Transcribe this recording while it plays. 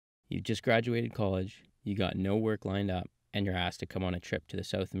You just graduated college, you got no work lined up, and you're asked to come on a trip to the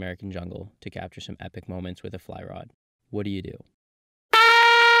South American jungle to capture some epic moments with a fly rod. What do you do?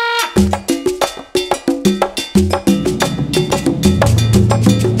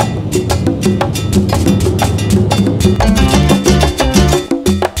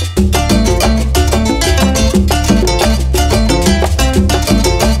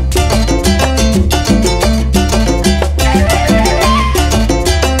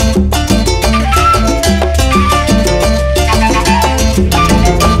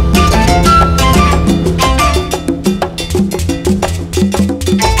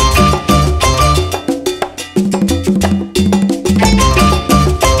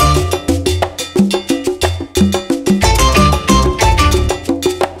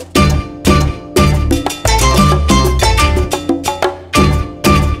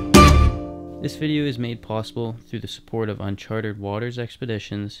 This video is made possible through the support of Uncharted Waters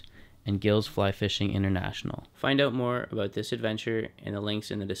Expeditions and Gills Fly Fishing International. Find out more about this adventure in the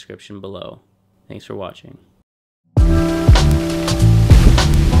links in the description below. Thanks for watching.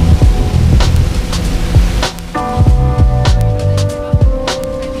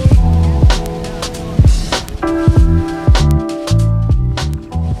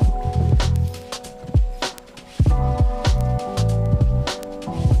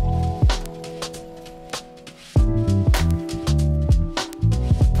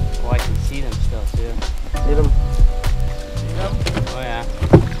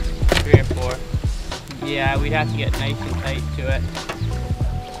 Yeah, we'd have to get nice and tight to it.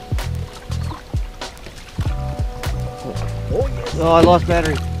 Oh, I lost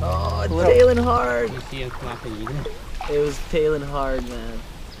battery. Oh, it's tailing hard. You see him come up and eat it? It was tailing hard, man.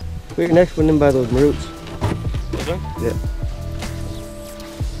 Put your next one in by those roots. This one? Yeah.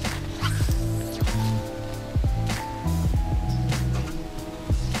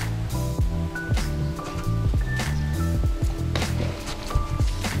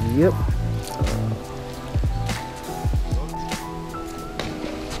 Yep.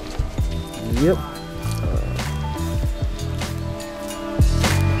 Yep.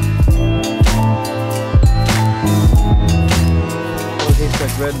 It tastes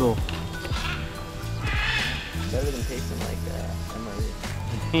like Red Bull. Better than tasting like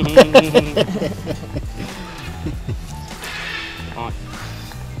On.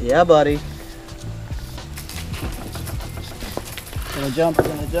 Yeah, buddy. Gonna jump,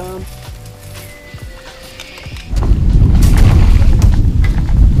 gonna jump.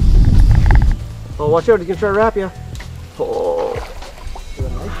 Oh, watch out, he's gonna try to wrap you. Oh.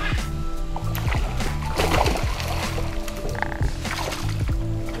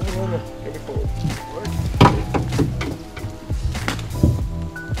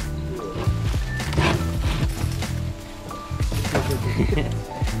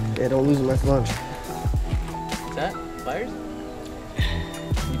 Yeah, don't lose my lunch. What's that? Pliers?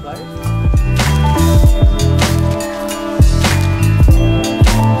 Any pliers?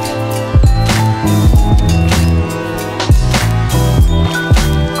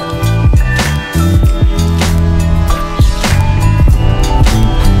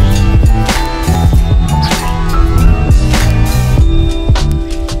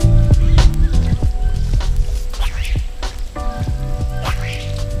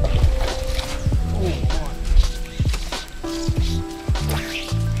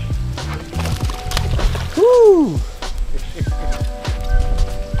 Woo!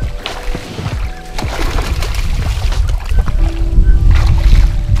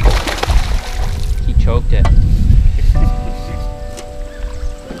 He choked it.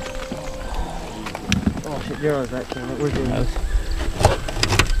 Oh shit, there was that camera. Where's your mouse?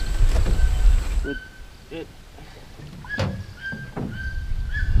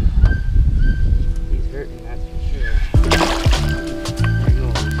 He's hurting, that's for sure. There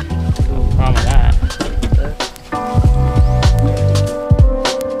goes. No problem with that.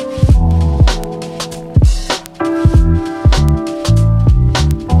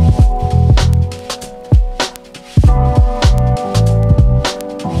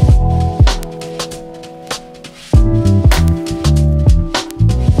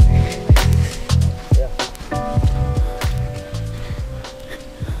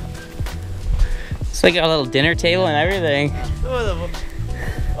 It's like a little dinner table and everything.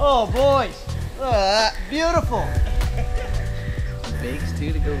 Oh, boys! Look at that. Beautiful! Bakes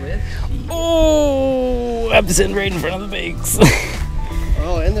too to go with. Jeez. Oh, I'm sitting right in front of the bakes.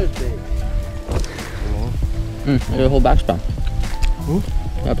 Oh, and there's big. There's a whole back spine.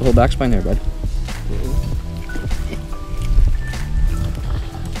 Got the whole back spine there, bud.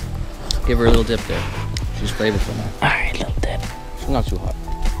 Give her a little dip there. She's flavorful now. Alright, little dip. She's not too hot.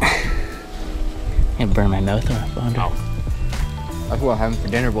 gonna burn my mouth off. That's what I'm having for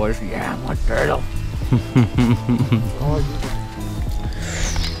dinner, boys. Yeah, I want turtle.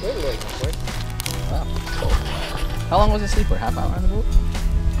 How long was the sleeper? Half hour on the boat?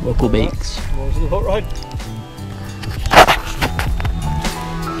 Local bakes. What was the boat ride?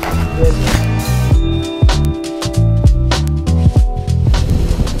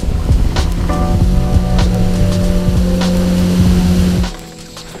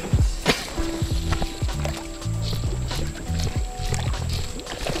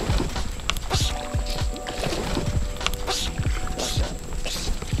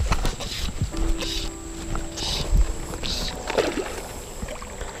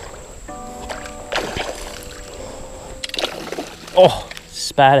 Oh,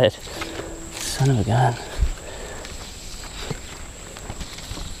 spat it. Son of a gun.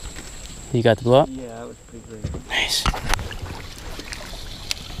 You got the blow up? Yeah, that was pretty great. Nice.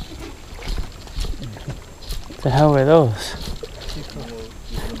 What the hell were those?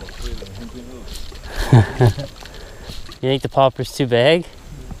 You think the popper's too big?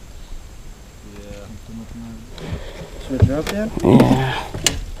 Switch it up then? Yeah.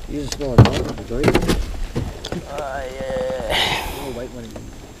 Use a smaller bottle, don't you? Yeah. Oh, white one.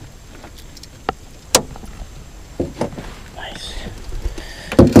 Nice.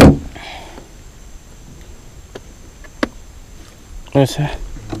 What's that?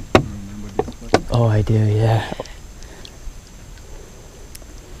 Oh, I do, yeah.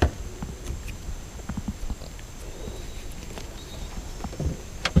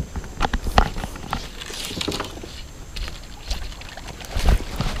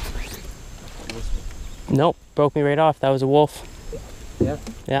 Nope, broke me right off. That was a wolf. Yeah?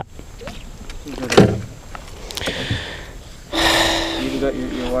 Yeah. You even got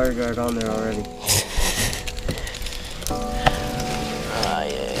your wire guard on there already. Oh,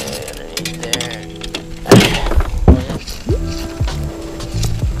 yeah, underneath there.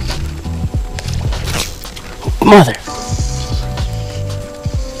 Mother.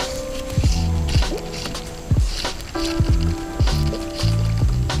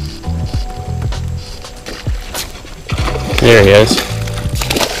 There he is.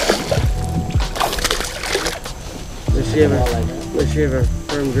 Let's see if a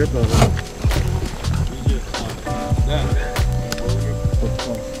firm grip on it.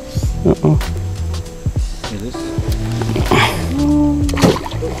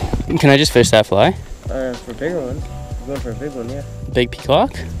 Can I just fish that fly? For bigger ones. I'm going for a big one, yeah. Big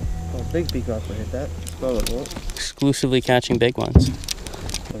peacock? Oh, big peacock will hit that. Well, it won't. Exclusively catching big ones.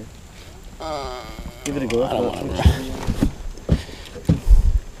 Give it a go. I don't want to.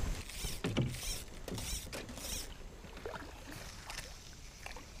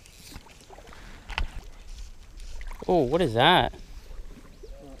 Oh, what is that?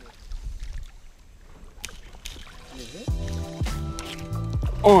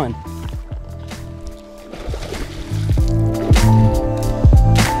 On.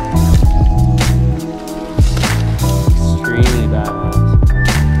 Extremely badass.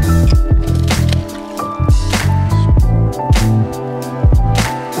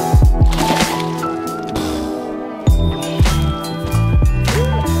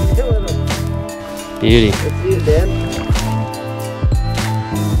 Beauty. Let's see it, Dan.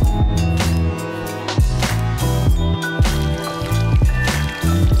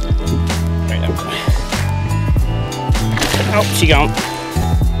 Oh, she gone.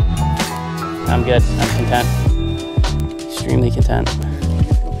 I'm good. I'm content. Extremely content.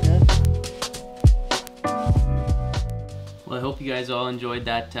 Well, I hope you guys all enjoyed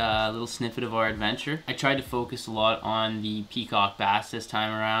that little snippet of our adventure. I tried to focus a lot on the peacock bass this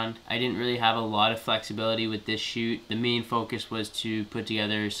time around. I didn't really have a lot of flexibility with this shoot. The main focus was to put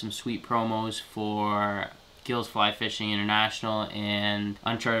together some sweet promos for Gills Fly Fishing International and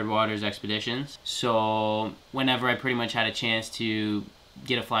Uncharted Waters Expeditions. So whenever I pretty much had a chance to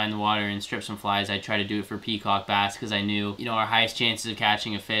get a fly in the water and strip some flies, I tried to do it for peacock bass because I knew, you know, our highest chances of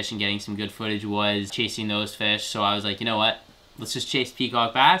catching a fish and getting some good footage was chasing those fish. So I was like, you know what? Let's just chase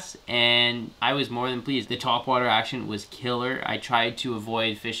peacock bass, and I was more than pleased. The topwater action was killer. I tried to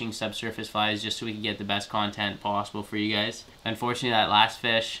avoid fishing subsurface flies just so we could get the best content possible for you guys. Unfortunately, that last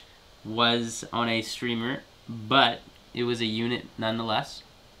fish was on a streamer, but it was a unit nonetheless.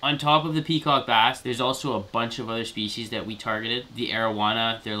 On top of the peacock bass, there's also a bunch of other species that we targeted. The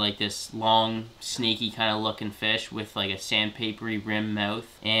arowana, they're like this long, snaky kind of looking fish with like a sandpapery rim mouth.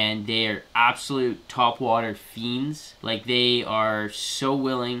 And they are absolute topwater fiends. Like, they are so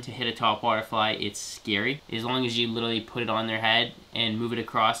willing to hit a topwater fly, it's scary. As long as you literally put it on their head and move it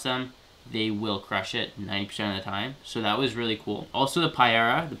across them, they will crush it 90% of the time. So that was really cool. Also the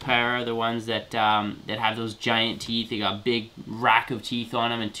Payara are the ones that that have those giant teeth. They got big rack of teeth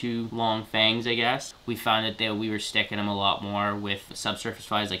on them and 2 long fangs, I guess. We found that we were sticking them a lot more with subsurface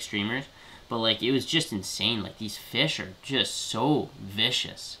flies like streamers. But like, it was just insane. Like, these fish are just so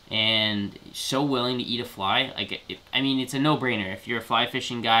vicious and so willing to eat a fly. Like, I mean, it's a no-brainer. If you're a fly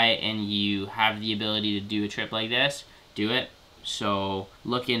fishing guy and you have the ability to do a trip like this, do it. So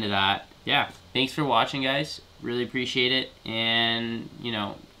look into that. Yeah, thanks for watching, guys. Really appreciate it. And, you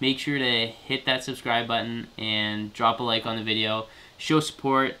know, make sure to hit that subscribe button and drop a like on the video. Show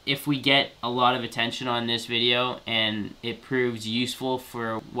support. If we get a lot of attention on this video and it proves useful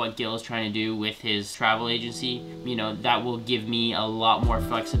for what Gil is trying to do with his travel agency, you know, that will give me a lot more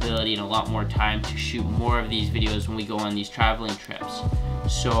flexibility and a lot more time to shoot more of these videos when we go on these traveling trips.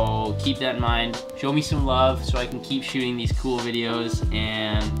 So keep that in mind. Show me some love so I can keep shooting these cool videos.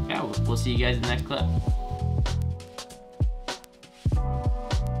 And yeah, we'll see you guys in the next clip.